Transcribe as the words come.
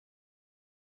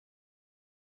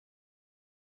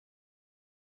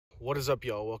What is up,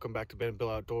 y'all? Welcome back to Ben and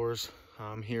Bill Outdoors.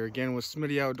 I'm here again with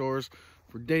Smitty Outdoors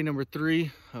for day number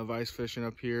 3 of ice fishing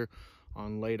up here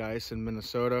on late ice in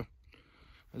Minnesota.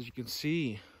 As you can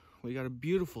see, we got a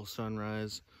beautiful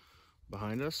sunrise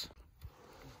behind us,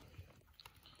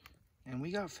 and we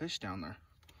got fish down there,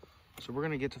 so we're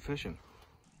gonna get to fishing.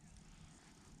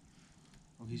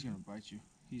 Oh, he's gonna bite you.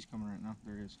 He's coming right now.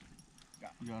 There he is.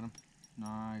 You got him.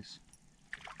 Nice.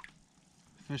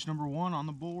 Fish number 1 on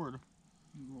the board.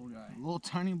 Little guy. A little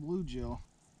tiny bluegill.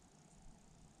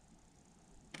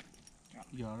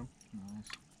 You got him. Nice.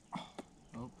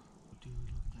 Oh, dude, look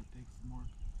at that big mark.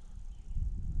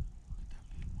 Look at that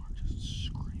big mark just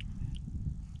screaming it.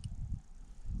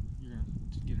 You're gonna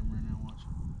get him right now, watch.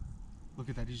 Look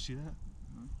at that, did you see that?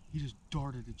 He just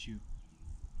darted at you.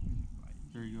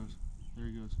 There he goes. There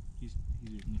he goes. He's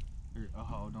eating you. There,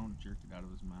 oh, don't jerk it out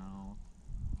of his mouth.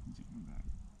 He's eating back.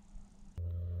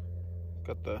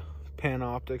 Got the pan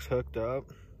optics hooked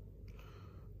up.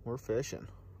 We're fishing.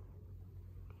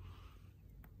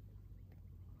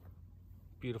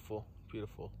 Beautiful,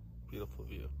 beautiful, beautiful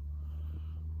view.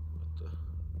 Got the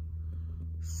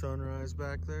sunrise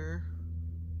back there.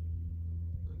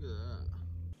 Look at that.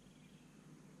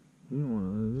 You don't want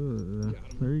to do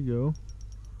it. There you go.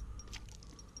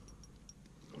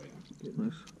 Oh, yeah.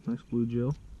 Nice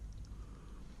bluegill.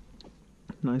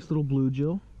 Nice little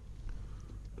bluegill.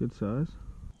 Good size.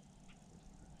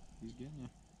 He's getting you.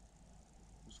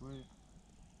 Just wait.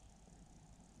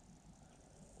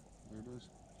 There it is.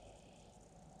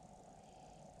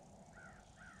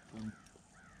 Boom.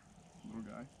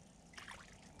 Little guy.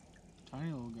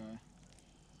 Tiny little guy.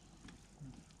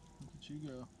 Look at you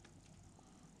go.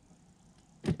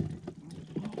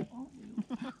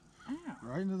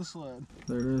 Right into the sled.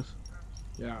 There it is.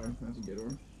 Yeah, that's a good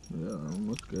one. Yeah, that one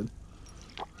looks good.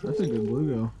 That's a good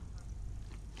bluegill.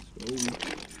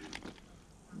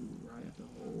 Right at the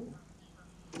hole.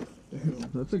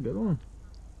 That's a good one.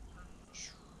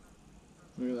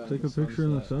 Look at that. Take a picture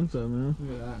in the sunset, man.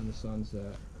 Look at that in the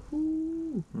sunset.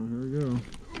 Ooh. Oh, here we go.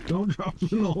 Don't drop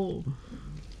it in the hole.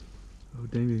 Oh,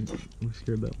 dang it. We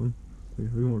scared that one. Be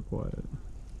more quiet.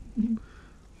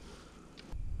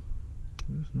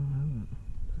 There's no having it.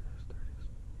 There it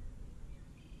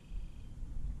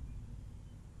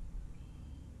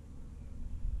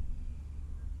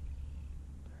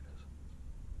is.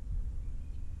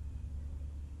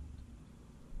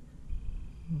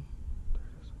 There it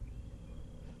is.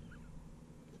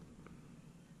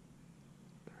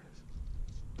 There it is.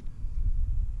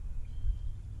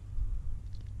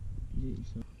 There it is.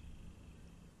 Yeah,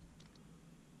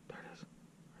 There it is.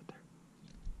 Right there.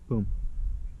 Boom.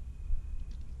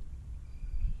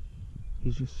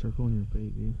 He's just circling your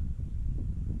bait, dude.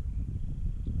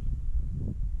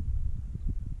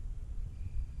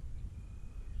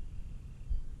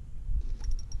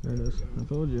 There it is. I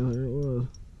told you, there it was.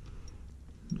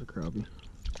 It was a crappie.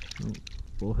 Oh,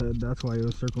 bullhead, that's why he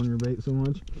was circling your bait so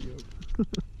much. Yep.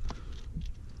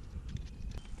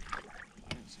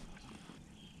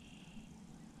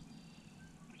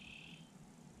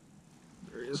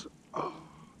 There he is. Oh.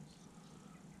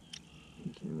 He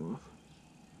came off.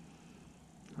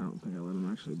 I don't think I let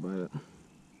him actually bite it.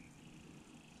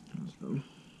 That's dumb.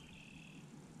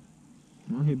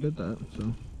 Well, he bit that,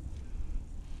 so.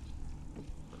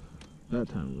 That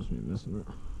time was me missing it.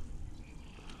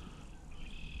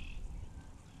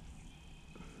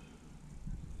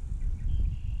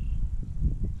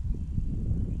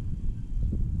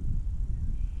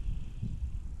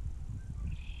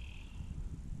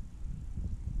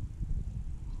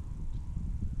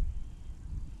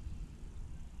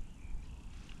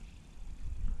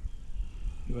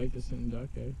 You like this in duck,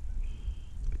 eh?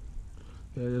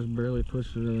 Yeah, I just barely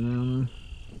twitched it every now and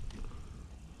then.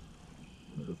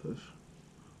 There's a fish.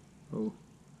 Oh.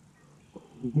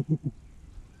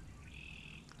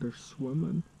 They're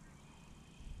swimming.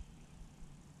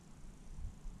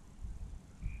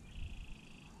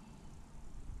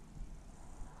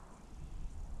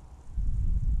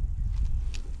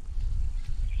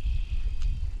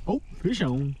 Oh, fish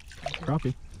on.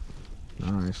 Crappie.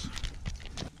 Nice.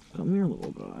 Come here,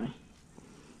 little guy.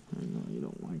 I know you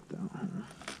don't like that, huh?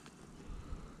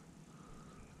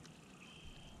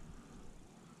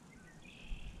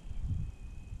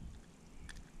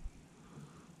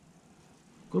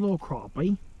 Good little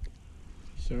crappie.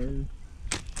 Sir.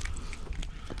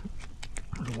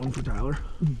 There's one for Tyler.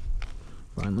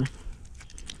 Finally.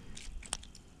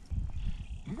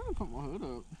 I'm gonna put my hood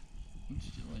up. It's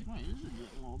chilly. My ears are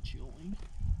getting all chilly.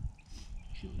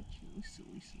 Chilly,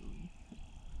 silly.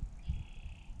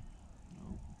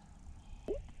 No.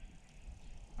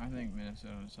 I think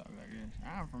Minnesota's talk like this.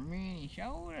 I'm from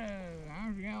Minnesota.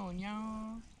 How's it going,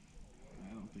 y'all?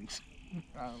 I don't think so.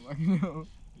 I don't fucking know.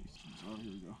 Oh,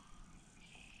 here we go.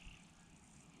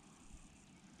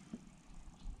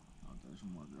 Oh, there's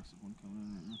one more aggressive one coming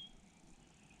in right now.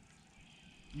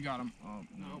 You got him. Oh,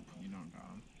 Nope. You don't got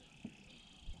him.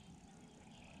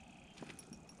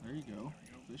 There you go.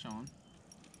 Fish on.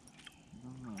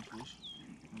 Another fish.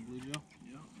 A bluegill.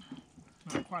 Yep.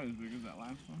 Not quite as big as that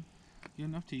last one. Get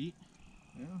enough to eat.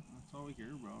 Yeah. That's all we care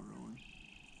about, really.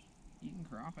 Eating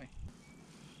crappie.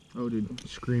 Oh, dude.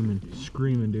 Screaming.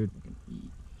 Screaming, dude.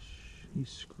 He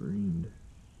screamed.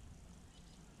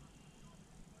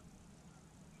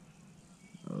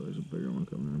 Oh, there's a bigger one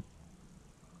coming in.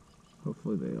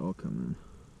 Hopefully they all come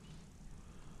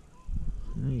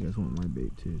in. Now you guys want my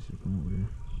bait too, so come over here.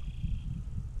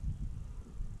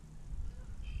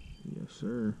 Yes,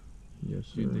 sir. Yes,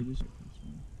 sir. Dude, they just...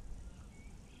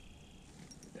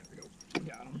 There we go.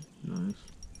 Got him. Nice.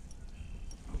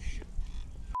 Oh, shit.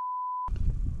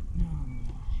 No.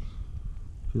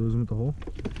 Did you lose him at the hole?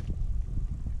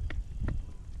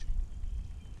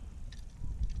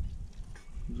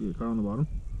 Did you get caught on the bottom?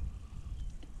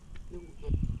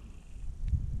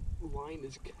 The line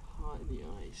is caught in the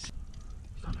ice.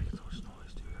 Stop making so much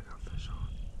noise, dude. I got fish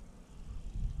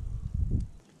on.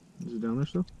 Is it down there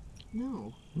still?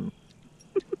 No. Oh.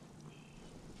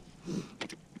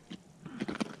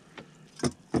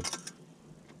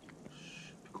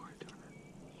 Shh, be quiet down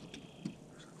there.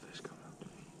 There's a fish coming up to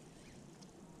me.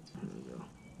 There we go.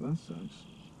 That sucks.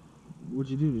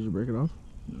 What'd you do? Did you break it off?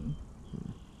 No.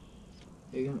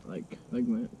 It got like through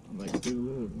the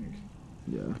little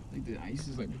Yeah. like the ice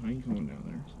is like honeycomb down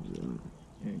there. Yeah.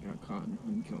 And it got caught in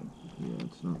honeycomb. Yeah,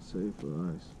 it's not safe for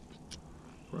the ice.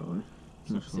 Probably.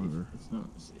 It's not Much safe. longer. It's not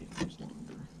safe much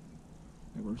longer.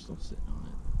 Like we're still sitting on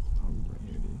it. Oh, right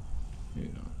here, dude.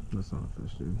 Maybe not. That's not a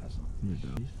fish, dude. That's not. You're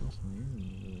dumb. He's still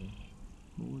smiling.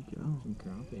 Holy cow. Some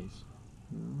crappies.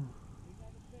 Yeah.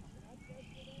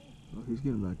 Oh, he's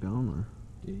getting back down there.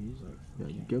 Dude, he's like. Yeah,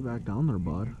 you get back down there,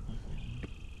 bud.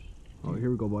 Oh,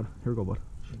 here we go, bud. Here we go, bud.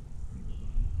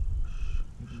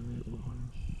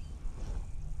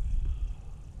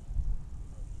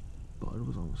 Bud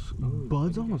was on.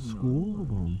 Bud's on a school of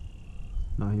them.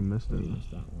 No, he missed Oh, it. he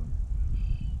missed that one.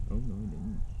 Oh no, he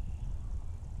didn't.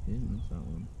 He didn't miss that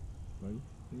one. Buddy,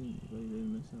 he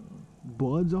didn't miss that one.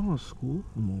 Bud's on a school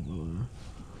of them over there.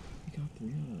 He got 3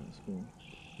 out of that school.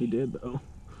 He did though.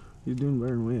 He's doing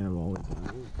better than we have always.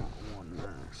 He's got 1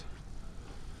 max.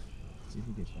 See if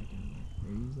he gets back down there.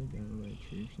 Maybe he's like down by a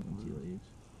tree or something. He leaves.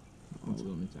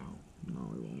 Until it's out. No,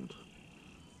 he won't.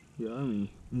 Yeah, I mean,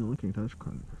 you only can catch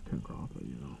 10 crappie,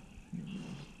 you know.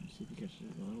 Let's see if he catches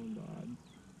another one, bud.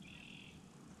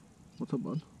 What's up,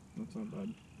 bud? What's up, bud?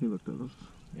 He looked at us.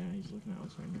 Yeah, he's looking at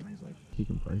us right now. He's like, He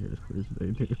can probably hear us clear as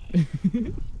day,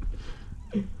 too.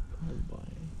 oh boy.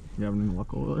 You having any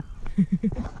luck over there?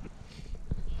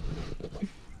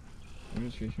 I'm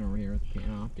just fishing over here with the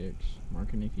Pan Optics,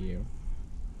 marking a few.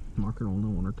 Marking only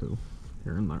 1 or 2.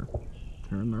 Here and there.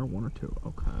 Here and there, 1 or 2.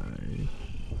 Okay.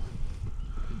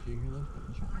 Did you hear those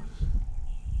gunshots?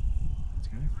 It's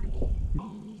kind of freaky.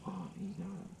 He's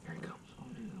not. Here he comes. Oh,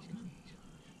 dude, he's coming.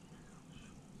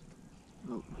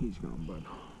 Oh, he's gone, bud.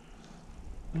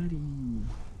 Buddy,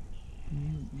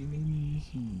 you made me miss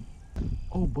him.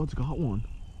 Oh, Bud's got one.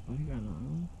 Oh, you got another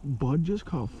one? Bud just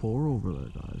caught 4 over there,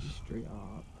 guys. Just straight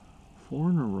up. 4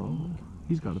 in a row.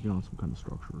 He's got to be on some kind of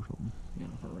structure or something. Yeah,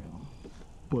 for real.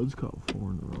 Bud's caught 4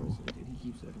 in a row. Dude,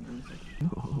 he keeps looking at us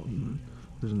like, Oh, man.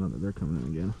 There's another. They're coming in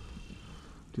again.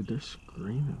 Dude, they're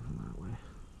screaming from that way.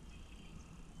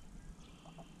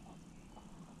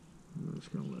 I'm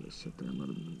just gonna let it sit there and let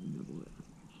him nibble it.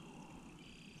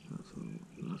 That's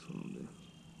what I'll do.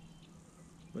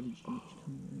 buddy, just come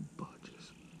in. Bud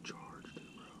just charged it,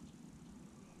 bro.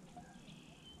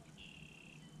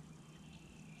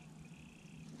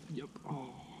 Yep. Oh,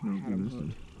 No, I he had him missed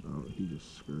him. hooked. Oh, he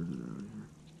just skirted out of here.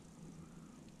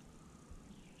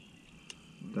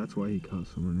 That's why he caught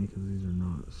so many, because these are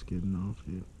not skidding off,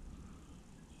 dude.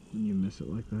 When you miss it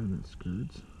like that and it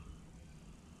skirts,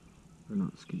 they're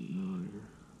not skidding out of here.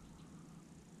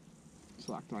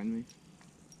 Slack behind me.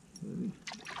 Ready?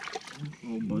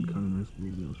 Oh, Bud caught a nice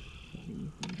bluegill.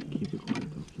 Keep it quiet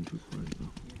though, keep it quiet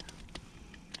though.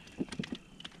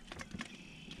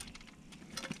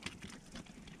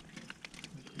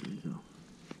 There you go.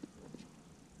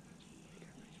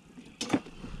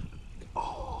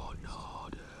 Oh no,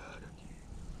 dude.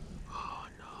 Oh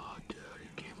no, dude,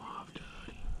 he came off,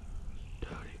 dude.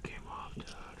 Dude, he came off, dude.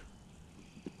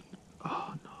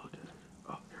 Oh no, dude.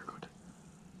 Oh, here, go, dude.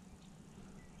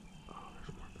 Oh,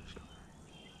 there's more fish coming.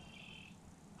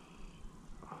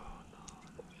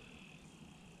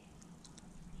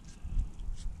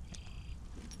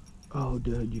 Oh,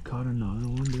 dude, you caught another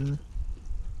one, dude.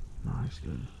 Nice,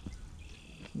 dude.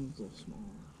 He's a little smaller.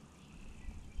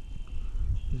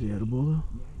 Is he edible though?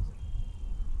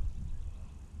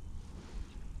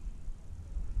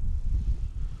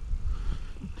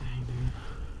 Yeah, Dang, dude.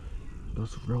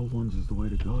 Those real ones is the way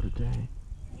to go today.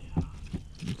 Yeah.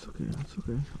 It's okay, that's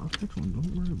okay. I'll catch one,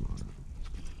 don't worry about it.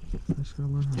 I just gotta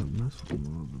learn how to mess with them a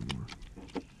little bit more.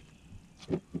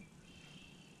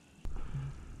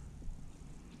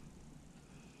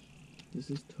 This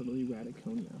is totally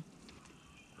Radiconia.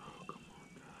 Oh, come on,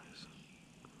 guys.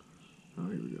 Oh,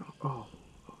 here we go. Oh,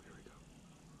 here we go.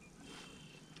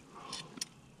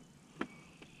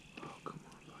 Oh, come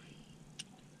on, buddy.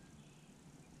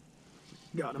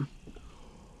 Got him.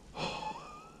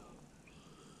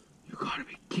 You gotta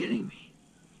be kidding me.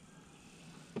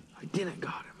 I didn't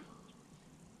got him.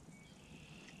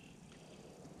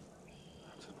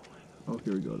 That's annoying. Oh,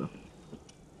 here we go, though.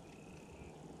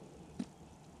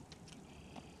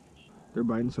 They're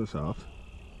biting so soft.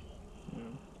 Yeah.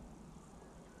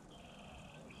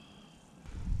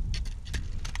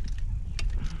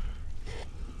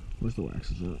 Where's the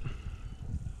waxes at? I'm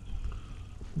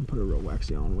gonna put a real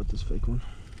waxy on with this fake one.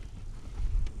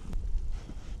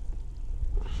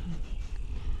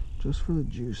 Just for the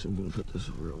juice, I'm gonna put this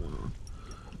real one on.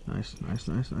 Nice, nice,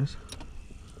 nice, nice.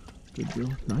 Good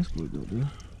deal. Nice bluegill, dude.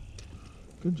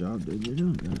 Good job, dude. You're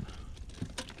doing good.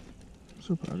 I'm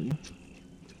so proud of you.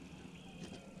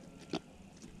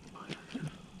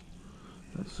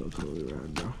 That's so totally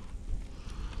rad, bro.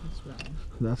 That's right.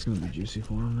 That's gonna be juicy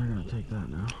for them. They're gonna take that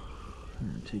now.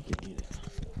 They're gonna take it and eat it.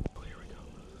 Oh, here we go.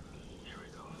 Here we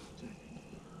go.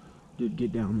 Dude,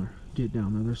 get down there. Get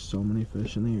down there. There's so many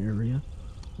fish in the area.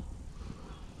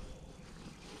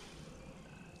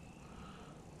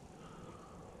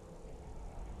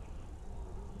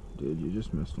 Dude, you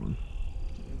just missed one.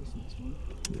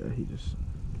 Yeah, he just...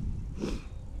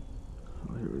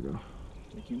 Oh, here we go.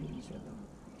 I can't believe you said that.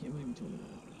 Can't believe you told me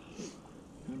that.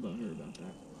 How about her about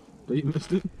that? That you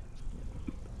missed it?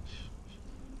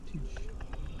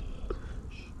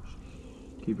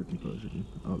 Keep your composure, dude.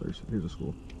 Oh, here's a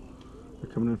school.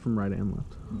 They're coming in from right and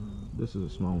left. This is a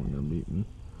small one gonna beat me.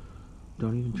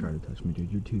 Don't even try to touch me,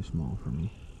 dude. You're too small for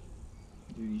me.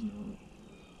 Dude, he's not.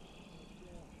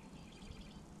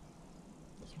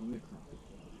 That's probably a crappie.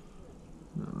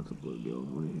 No, that's a bluegill.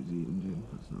 What he's eating, dude.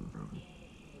 That's not a problem.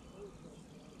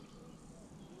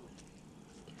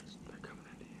 They're coming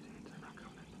into you, dude. They're not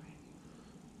coming into me.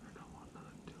 They're not wanting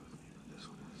nothing to do with me. But this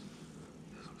one is.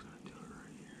 This one's gonna do it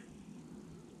right here.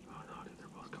 Oh no, dude. They're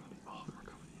both coming. All of them are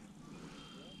coming to you.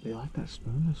 They like that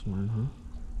spoon this morning, huh?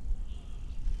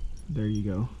 There you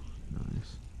go.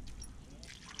 Nice.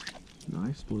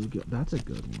 Nice bluegill. That's a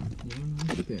good one. Yeah,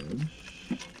 nice spoon.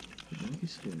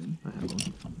 Nice spoon. I have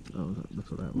one. Oh,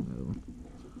 that's what I have on the other one.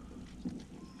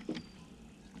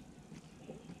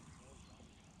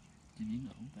 Did you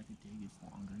know that the day gets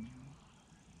longer now?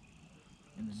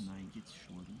 And the night gets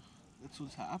shorter? That's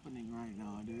what's happening right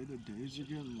now, dude. The days are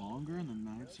getting longer and the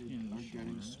nights are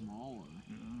getting smaller.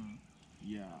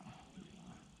 Yeah.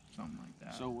 Something like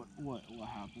that. So what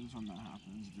happens when that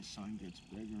happens? The sun gets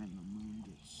bigger and the moon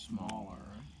gets smaller.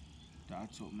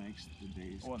 That's what makes the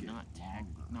days get longer.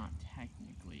 Not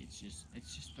technically. It's just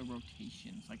the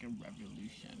rotation. It's like a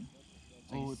revolution.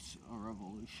 It's a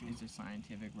revolution. It's a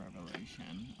scientific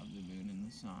revolution of the moon and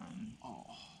the sun. Oh.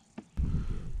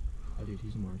 Oh, dude,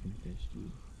 he's marking fish,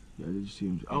 dude. Yeah, did you see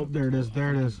him? Oh, there it is.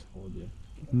 There it is. Told you.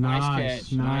 Nice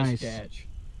catch. Nice catch.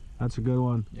 That's a good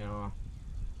one. Yeah.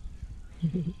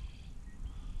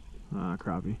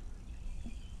 Crappie.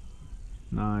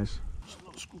 Nice. There's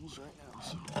no schools right now,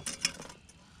 so.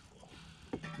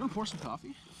 You wanna pour some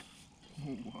coffee?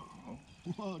 Whoa.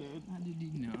 Whoa, dude. How did he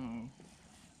know?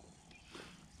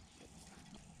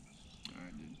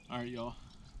 Alright, dude. Alright, y'all.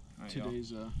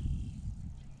 Today's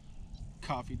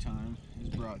coffee time is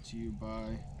brought to you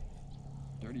by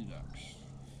Dirty Ducks.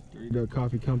 Dirty Duck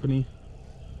Coffee Company.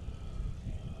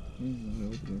 There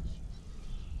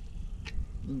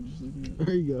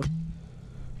you go.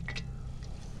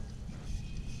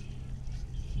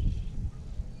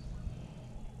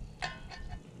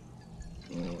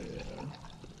 Oh yeah.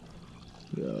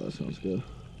 Yeah, that sounds good.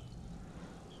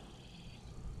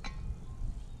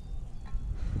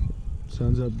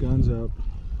 Sun's up, guns up.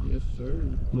 Yes, sir.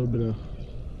 A little bit of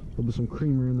some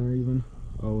creamer in there even.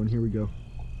 Oh, and here we go.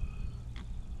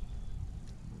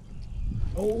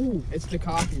 Oh, it's the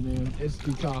coffee, man. It's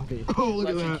the coffee. Oh, look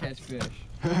at Lets you that. catch fish.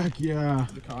 Heck yeah.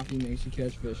 The coffee makes you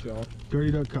catch fish, y'all.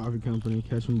 Dirty Duck Coffee Company,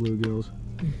 catching bluegills.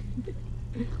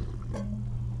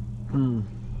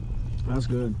 That's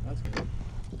good. That's good.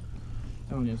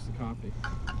 telling you, it's the coffee.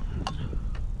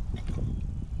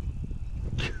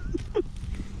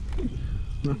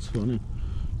 That's funny.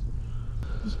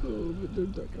 Oh, but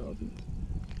drink that coffee.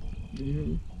 Did you hear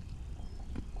me?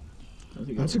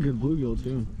 That's a good bluegill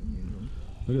too.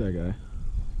 Look at that guy.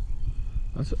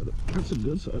 That's a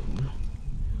good size one.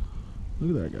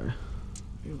 Look at that guy.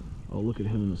 Oh, look at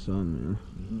him in the sun,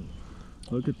 man.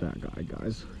 Look at that guy,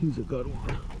 guys. He's a good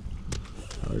one.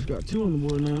 Oh, he's got 2 on the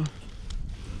board now.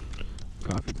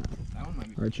 Coffee time. That one might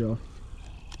be. All right, y'all.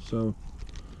 So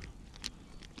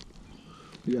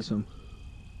we got some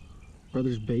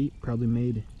Brothers bait, probably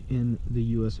made in the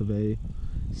US of A,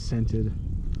 scented.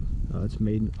 It's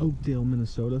made in Oakdale,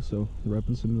 Minnesota, so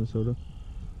repping some Minnesota.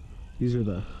 These are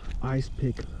the Ice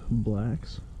Pick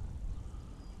Blacks.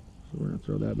 So we're gonna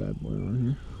throw that bad boy on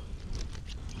here.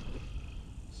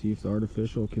 See if the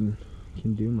artificial can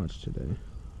do much today.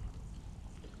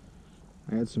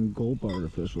 I had some gulp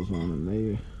artificials on and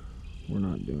they were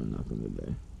not doing nothing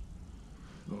today.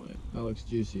 Oh, yeah. That looks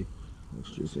juicy.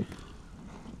 Looks juicy.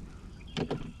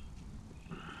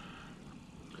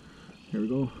 Here we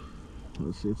go.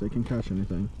 Let's see if they can catch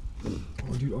anything.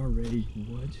 Oh, dude, already?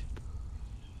 What?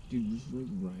 Dude, this is like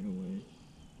right away.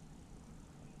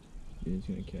 Dude, it's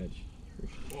gonna catch.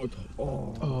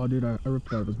 Oh, dude, I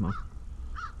ripped it out of his mouth.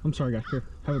 I'm sorry, guy. Here,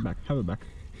 have it back. Have it back.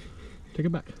 Take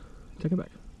it back. Take it back.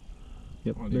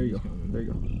 Yep, Oh, dude, there you go. coming. There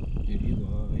you go. Dude, he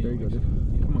loves. There you go, dude.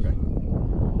 Come on, guy.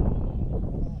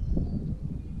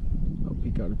 I'll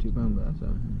peek out a 2-pound bass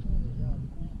out here.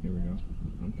 Here we go.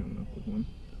 I'm coming up with one.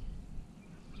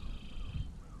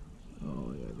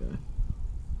 Oh, yeah, guy.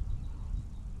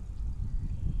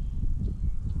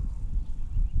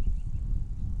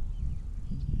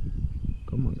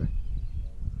 Come on, guy.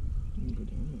 Go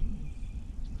down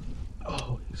there.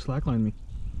 Oh, he slacklined me.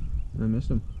 And I missed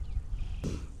him.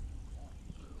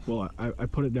 Well, I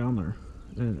put it down there.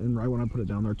 And right when I put it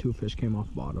down there, 2 fish came off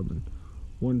the bottom. And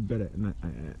one bit it, and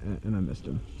I missed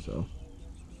him. So,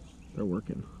 they're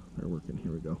working. They're working.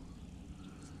 Here we go.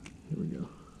 Here we go.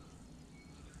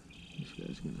 This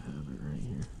guy's going to have it right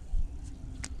here.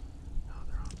 Oh,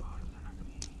 they're on bottom. They're not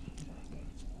going to be anything.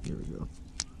 Here we go.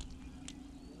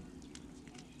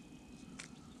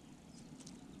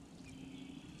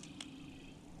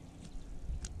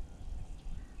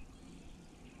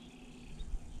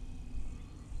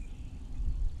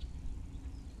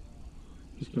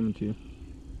 He's coming to you.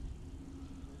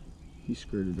 He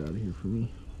skirted out of here for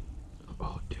me.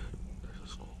 Oh, dude, there's a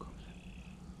skull coming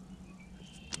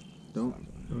in.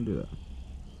 Don't do that.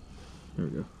 There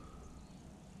we go.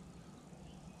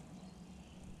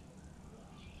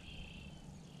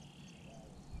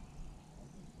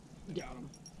 Got him.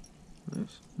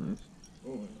 Nice, nice.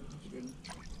 Oh, that's good.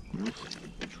 Nice.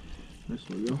 Nice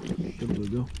bluegill. Good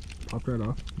bluegill. Popped right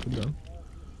off. Good job.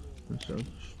 Nice job.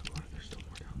 There's still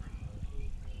more down there.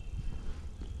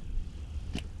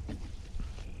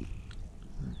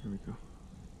 Alright, here we go.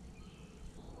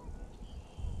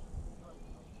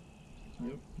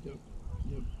 Yep.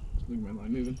 Look at my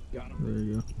line moving. Got him. There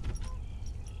you go.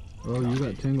 Oh, you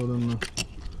got tangled on the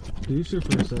deucer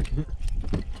for a second.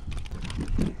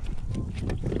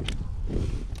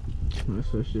 Nice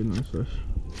fish, dude. Nice fish.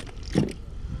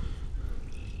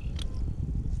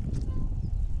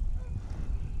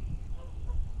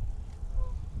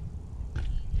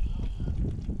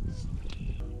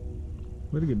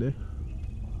 We had a good day.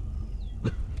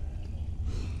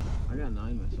 I got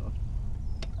 9 myself.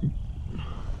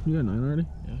 You got 9 already?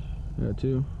 Yeah. I got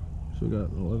 2. So we got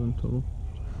 11 total.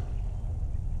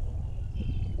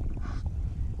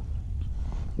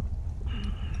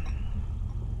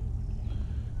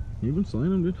 You've been slaying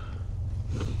them, dude.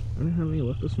 I didn't have any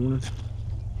left this morning.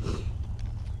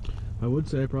 I would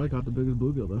say I probably caught the biggest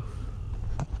bluegill though.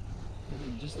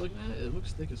 Just looking at it, it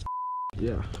looks thick as.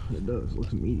 Yeah, it does. It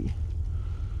looks meaty.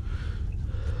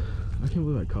 I can't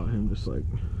believe I caught him just like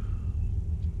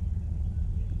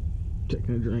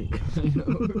taking a drink. I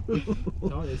know.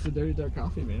 No, it's the dirty dark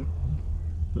coffee, man.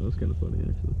 That was kind of funny,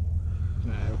 actually.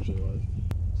 Nah, it actually was.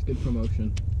 It's good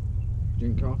promotion.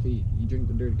 Drink coffee, you drink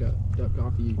the dirty duck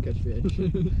coffee, you catch fish.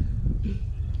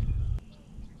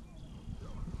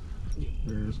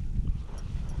 There's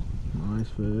nice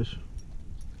fish.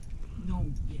 No,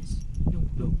 yes.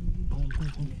 No.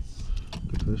 Yes.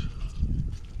 Good fish.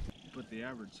 But the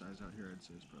average size out here, I'd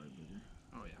say, is probably bigger.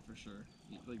 Oh yeah, for sure.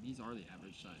 Like these are the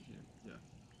average size here. Yeah.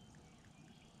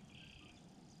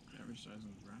 The average size in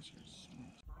Nebraska is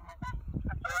small.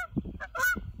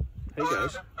 Hey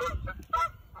guys.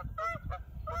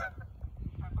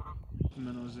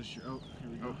 Minnows this year. Oh,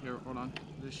 here we go. Oh, here, hold on.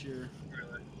 This year.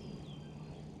 Really?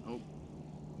 Oh.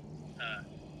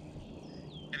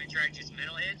 Have you tried just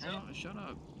minnow heads? Oh, shut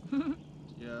up.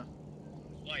 Yeah.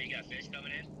 Why, you got fish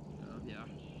coming in? Yeah.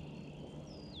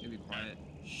 You be quiet.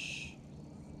 Shh.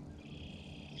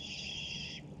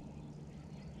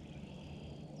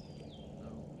 No,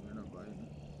 you're not biting.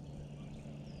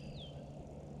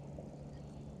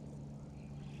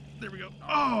 There we go.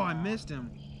 Oh, I missed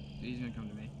him. He's gonna come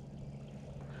to me.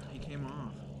 He came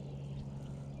off.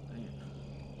 Dang it.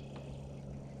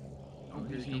 Oh,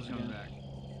 here he he's comes coming again. back.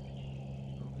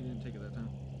 Oh, he didn't take it that time.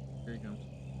 Here he comes.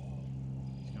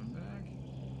 He's coming back.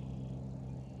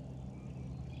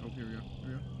 Oh, here we go. Here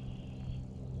we go.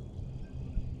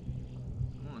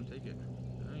 Come on, take it.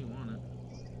 Now you want it.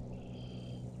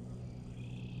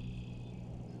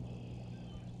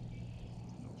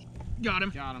 Got him.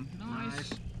 Got him.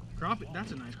 Nice. Crappie.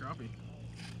 That's a nice crappie.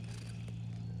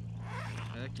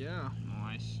 Heck yeah.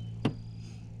 Nice.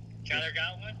 Tyler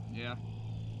got one? Yeah.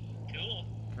 Cool.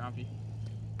 Crappie.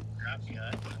 Crappie,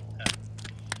 huh?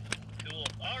 Cool.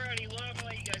 Alrighty, well, I'm gonna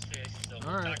let you guys fish, so we'll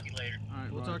Alright. talk to you later.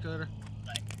 Alright, We'll talk to you later.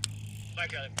 Bye,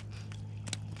 Tyler.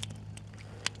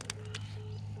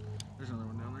 There's another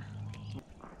one down there.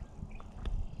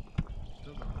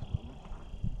 Still got this bubble.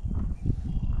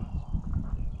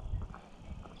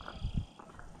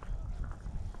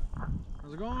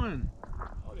 How's it going?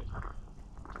 Howdy.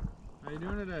 How you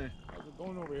doing today? How's it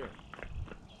going over here?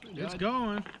 It's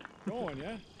going. Going,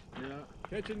 yeah? Yeah.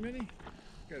 Catching many?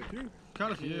 Got a few?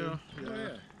 Caught a few. Oh,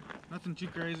 yeah. Nothing too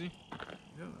crazy.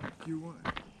 Yeah, a few.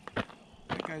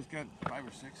 That guy's got 5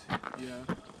 or 6.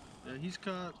 Yeah. Yeah, he's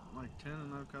caught like 10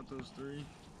 and I've caught those 3.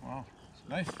 Wow.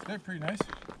 Nice. They're pretty nice.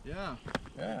 Yeah.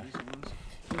 Yeah. Decent ones.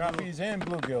 Crappies and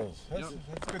bluegills. That's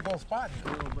a good little spot.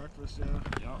 Good little breakfast, yeah.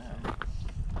 Yeah.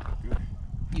 Good.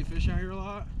 You fish out here a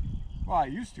lot? Well, I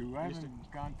used to. I Used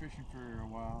haven't gone fishing for a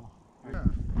while. Yeah.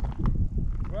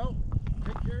 Well,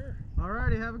 take care.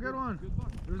 Alrighty, have a good one. Good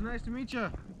luck. It was nice to meet you.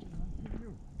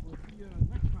 We'll see you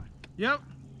next time. Yep.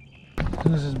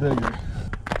 This is bigger.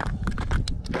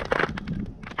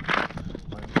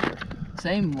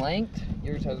 Same length.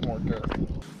 Yours has more girth.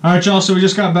 Alright, y'all, so we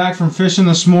just got back from fishing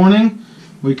this morning.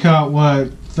 We caught,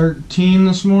 what, 13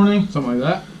 this morning? Something like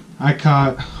that. I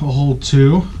caught a whole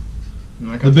 2.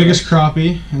 The biggest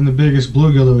crappie and the biggest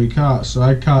bluegill that we caught. So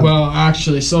I caught. Well,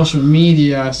 actually, social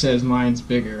media says mine's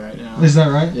bigger right now. Is that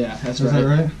right? Yeah, that's Is right. that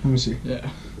right? Let me see. Yeah.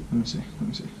 Let me see. Let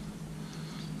me see.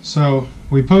 So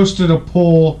we posted a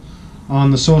poll on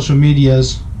the social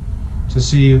medias to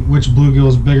see which bluegill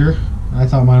is bigger. I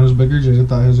thought mine was bigger. JJ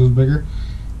thought his was bigger.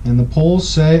 And the polls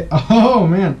say, oh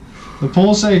man, the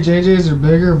polls say JJ's are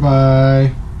bigger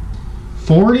by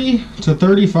 40 to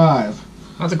 35.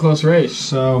 That's a close race.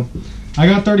 So I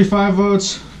got 35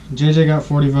 votes. JJ got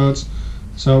 40 votes.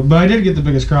 So, but I did get the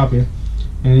biggest crappie,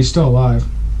 and he's still alive.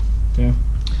 Yeah.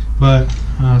 But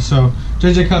so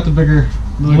JJ caught the bigger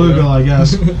bluegill, I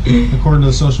guess, according to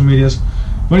the social medias.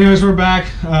 But anyways, we're back.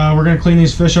 We're gonna clean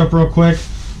these fish up real quick,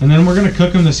 and then we're gonna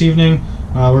cook them this evening.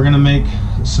 We're gonna make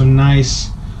some nice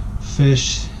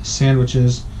fish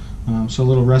sandwiches. So a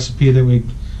little recipe that we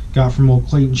got from old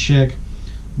Clayton Schick.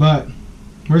 But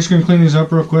we're just gonna clean these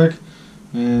up real quick,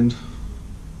 and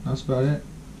that's about it.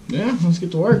 Yeah, let's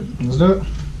get to work. Let's do it.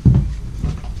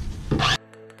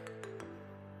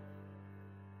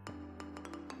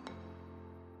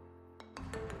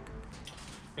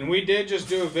 And we did just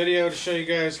do a video to show you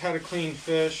guys how to clean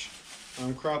fish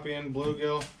on crappie and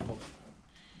bluegill.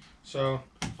 So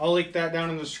I'll link that down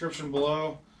in the description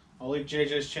below. I'll link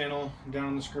JJ's channel down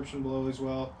in the description below as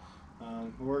well.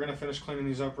 But we're gonna finish cleaning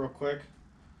these up real quick.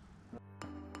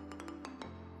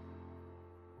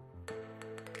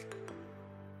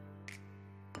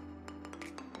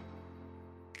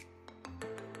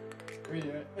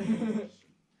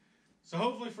 So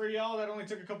hopefully for y'all that only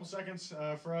took a couple seconds.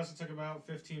 For us it took about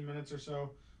 15 minutes or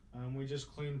so. We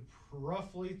just cleaned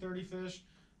roughly 30 fish.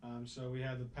 So we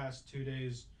had the past 2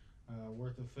 days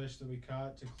worth of fish that we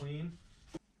caught to clean.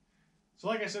 So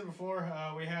like I said before,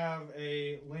 we have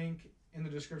a link in the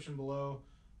description below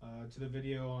to the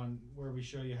video on where we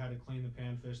show you how to clean the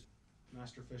panfish.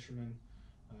 Master fisherman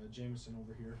Jameson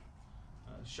over here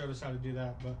showed us how to do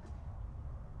that. But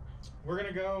we're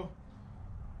gonna go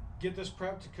get this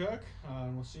prepped to cook,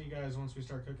 and we'll see you guys once we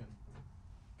start cooking.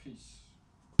 Peace.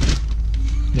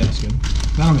 Yeah, that's good.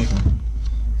 That'll make a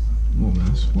little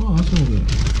mess. Well, that's a little bit.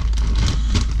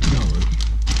 That'll work.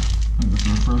 I think that's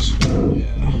enough for us.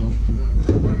 Yeah.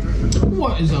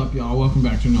 What is up, y'all? Welcome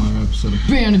back to another episode of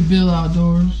Bandit Bill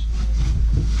Outdoors.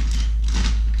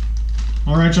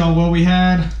 Alright, y'all. Well, we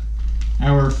had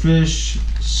our fish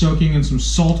soaking in some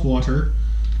salt water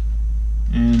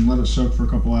and let it soak for a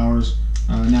couple hours.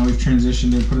 Now we've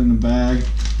transitioned it, put it in the bag,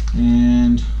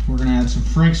 And we're gonna add some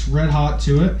Frank's Red Hot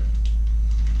to it.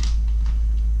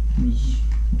 Just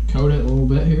coat it a little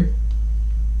bit here.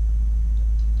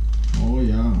 Oh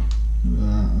yeah, look at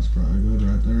that. That's probably good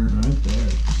right there. Right there,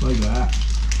 just like that.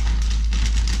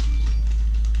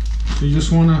 So you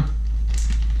just wanna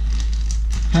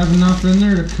have enough in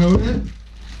there to coat it.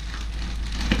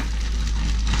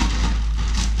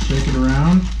 Shake it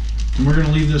around. And we're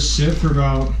gonna leave this sit for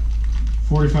about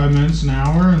 45 minutes, an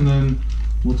hour, and then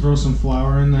we'll throw some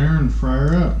flour in there and fry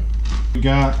her up. We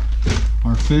got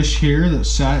our fish here that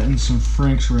sat in some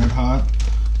Frank's Red Hot.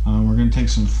 We're gonna take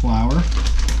some flour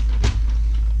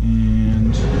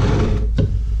and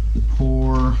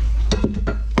pour.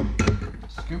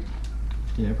 Scoop.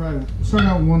 Yeah, probably start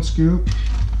out with 1 scoop.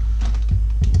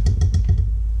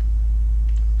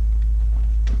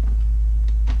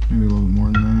 Maybe a little bit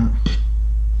more than that.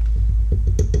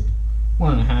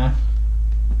 1.5.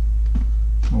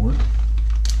 That'll work.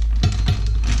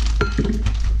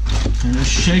 And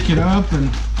just shake it up and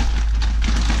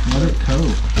let it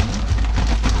coat.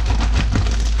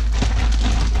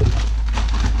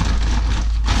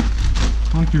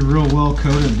 Won't be real well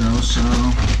coated though, so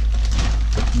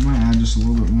you might add just a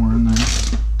little bit more in there.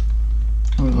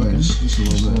 How we looking? Just a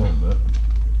little bit.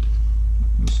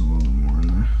 Just a little bit more in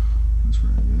there. That's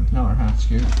very good. Another 1/2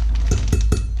 scoop.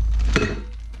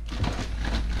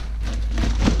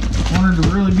 Want her to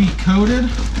really be coated,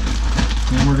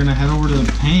 and we're gonna head over to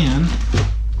the pan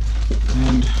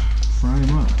and fry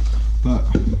them up. But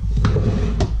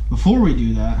before we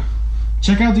do that,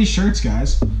 check out these shirts,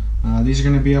 guys. These are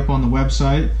gonna be up on the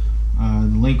website.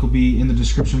 The link will be in the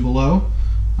description below.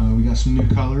 We got some new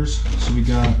colors. So we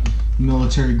got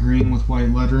military green with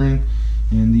white lettering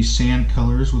and these sand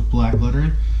colors with black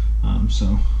lettering.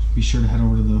 So be sure to head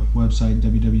over to the website,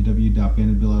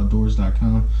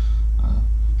 www.bandedbilloutdoors.com.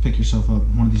 Pick yourself up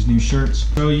one of these new shirts.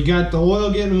 So you got the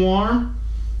oil getting warm.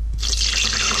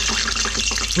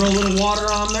 Throw a little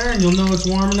water on there and you'll know it's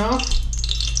warm enough.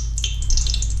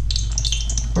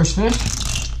 First fish?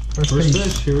 First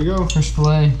fish, here we go. First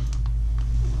fillet.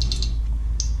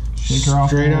 Shake her off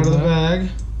straight out of the bag.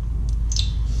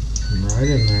 Right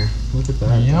in there. Look at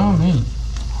that. Yummy.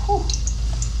 Whew.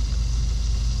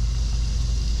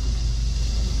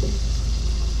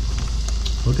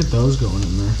 Look at those going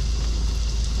in there.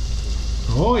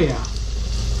 Oh yeah.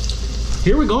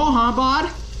 Here we go, huh, bud?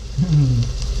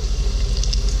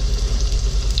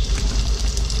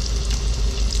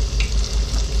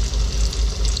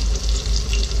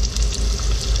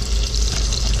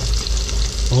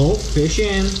 Oh, fish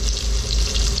in.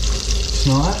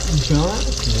 Smell that? You smell that?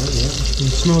 Yeah, yeah. You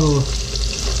can smell the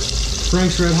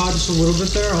Frank's Red Hot just a little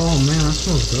bit there. Oh man, that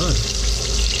smells good.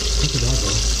 Look at that,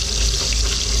 bro.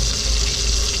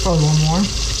 Probably one more.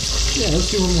 Yeah, let's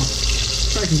do one more.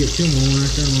 Try can get 2 more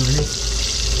right there and right here.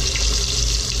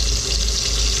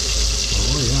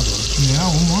 Oh yeah, bro. Yeah,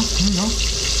 one more. Here we go.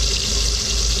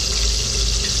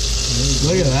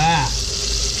 Look at that.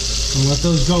 And let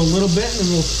those go a little bit, and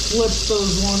then we'll flip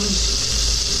those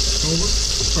ones over.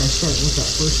 Probably start with that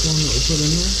first one that we put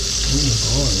in there.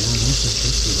 Ooh. Oh yeah, nice and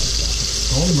crispy like that.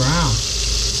 Golden brown.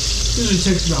 Usually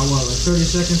takes about what, like 30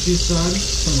 seconds each side?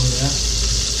 Something like that.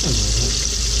 Something like that.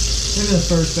 Maybe the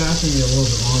first batch maybe a little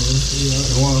bit longer. Yeah,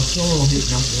 well, it's still a little heat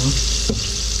up, you know.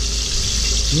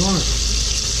 You want it?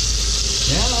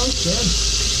 Yeah, that was good.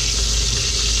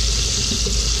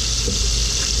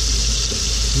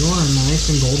 You want it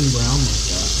nice and golden brown like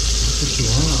that. That's what you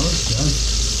want. Yeah, that was good.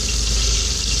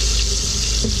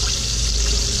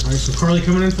 Alright, so Carly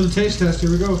coming in for the taste test. Here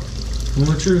we go.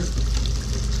 Moment of truth.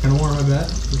 It's kind of warm, I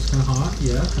bet. It's kind of hot.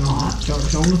 Yeah, kind of hot. Show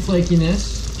them the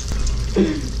flakiness. A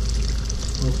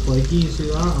little flaky, you see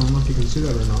that? I don't know if you can see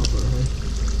that or not, but hey,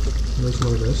 that's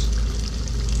what it is.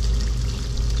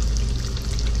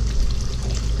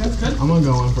 That's good. I'm gonna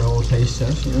go in for a little taste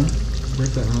test, you know.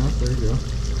 Break that in half. There you go.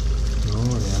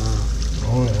 Oh yeah.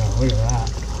 Oh yeah, look at that.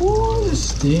 Ooh, the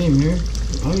steam here.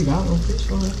 Oh, you got a little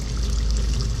fish on it.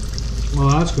 Well,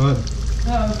 that's good.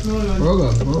 Yeah, that's really good. Real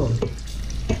good, real good.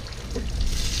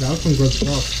 That was some good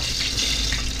stuff.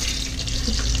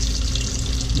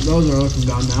 Those are looking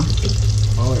done now.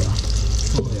 Oh yeah.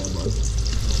 Oh yeah, bud.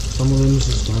 Some of them is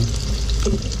just done.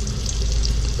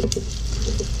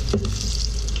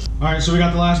 Alright, so we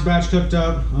got the last batch cooked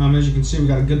up. As you can see, we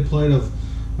got a good plate of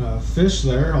fish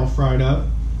there, all fried up.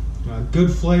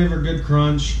 Good flavor, good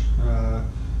crunch.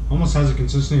 Almost has a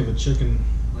consistency of a chicken,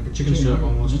 like a chicken strip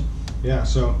almost. Yeah,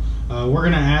 so we're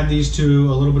gonna add these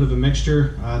to a little bit of a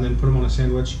mixture and then put them on a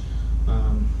sandwich.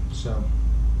 So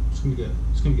it's gonna be good.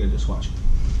 It's gonna be good. Just watch.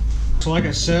 So like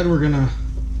I said, we're gonna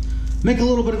make a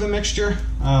little bit of a mixture.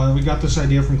 We got this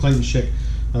idea from Clayton Schick.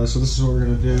 So this is what we're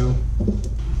gonna do.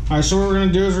 All right, so what we're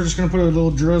gonna do is we're just gonna put a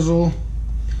little drizzle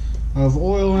of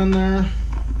oil in there.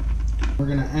 We're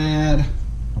gonna add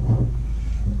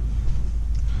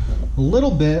a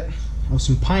little bit of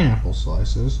some pineapple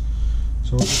slices.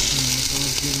 So we're just gonna let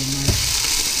those get in there.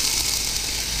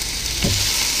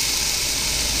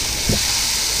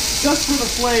 Just for the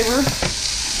flavor.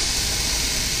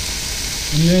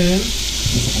 And then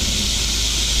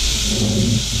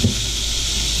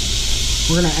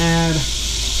we're gonna add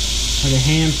like a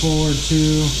handful or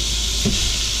two of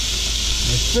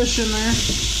fish in there.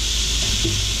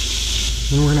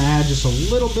 Then we're gonna add just a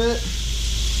little bit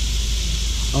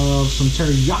of some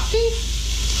teriyaki.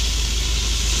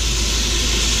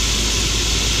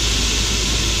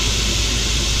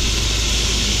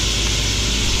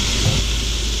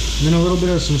 And then a little bit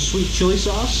of some sweet chili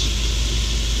sauce.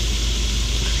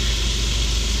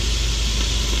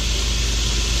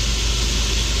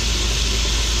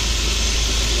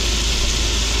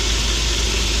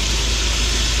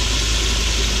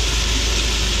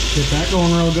 Get that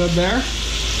going real good there. And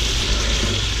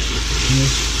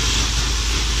just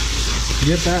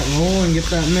get that rolling, get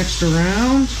that mixed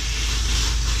around.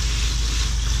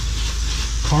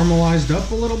 Caramelized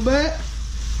up a little bit.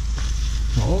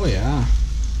 Oh yeah.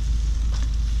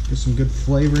 Get some good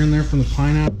flavor in there from the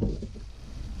pineapple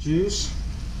juice.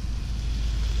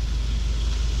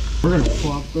 We're gonna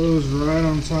flop those right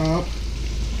on top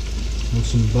with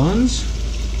some buns.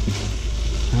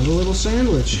 Have a little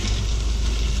sandwich.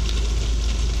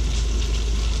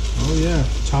 Oh yeah,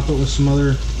 top it with some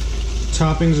other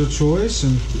toppings of choice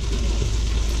and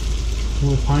a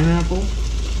little pineapple.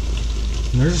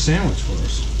 And there's a sandwich for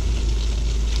us.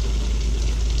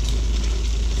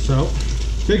 So,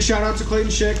 big shout out to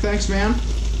Clayton Schick. Thanks, man.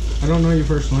 I don't know you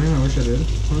personally. I wish I did.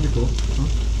 That'd be cool. Huh?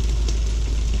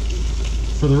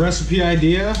 For the recipe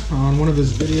idea on one of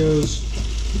his videos,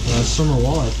 summer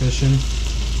walleye fishing.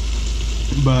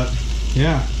 But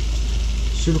yeah,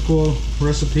 super cool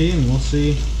recipe, and we'll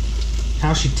see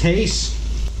how she tastes.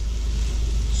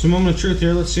 So, moment of truth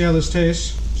here. Let's see how this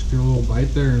tastes. Just give it a little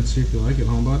bite there and see if you like it,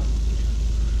 huh, bud?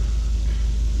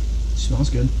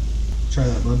 Smells good. Try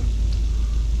that, bud.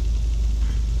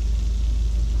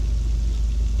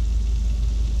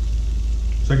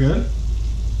 Is that good?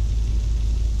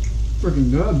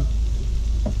 Freaking good.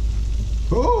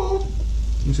 Oh!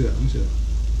 Let me see that. Let me see that.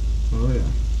 Oh yeah.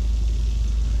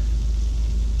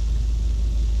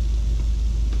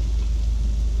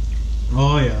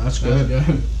 Oh yeah, that's good. That's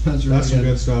good. That's really That's some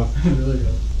good stuff. Really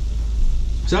good.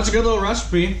 So that's a good little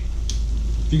recipe.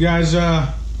 If you guys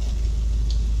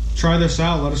try this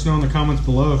out, let us know in the comments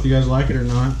below if you guys like it or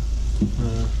not.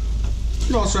 You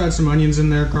could also add some onions in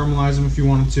there, caramelize them if you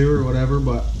wanted to or whatever,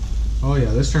 but oh yeah,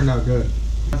 this turned out good.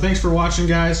 Thanks for watching,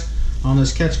 guys, on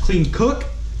this Catch Clean Cook.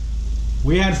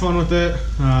 We had fun with it.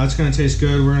 It's gonna taste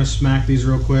good. We're gonna smack these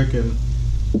real quick, and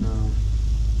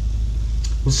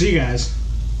we'll see you guys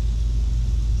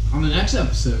on the next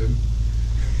episode.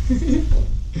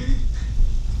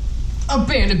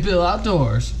 Abandoned Bill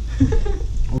Outdoors.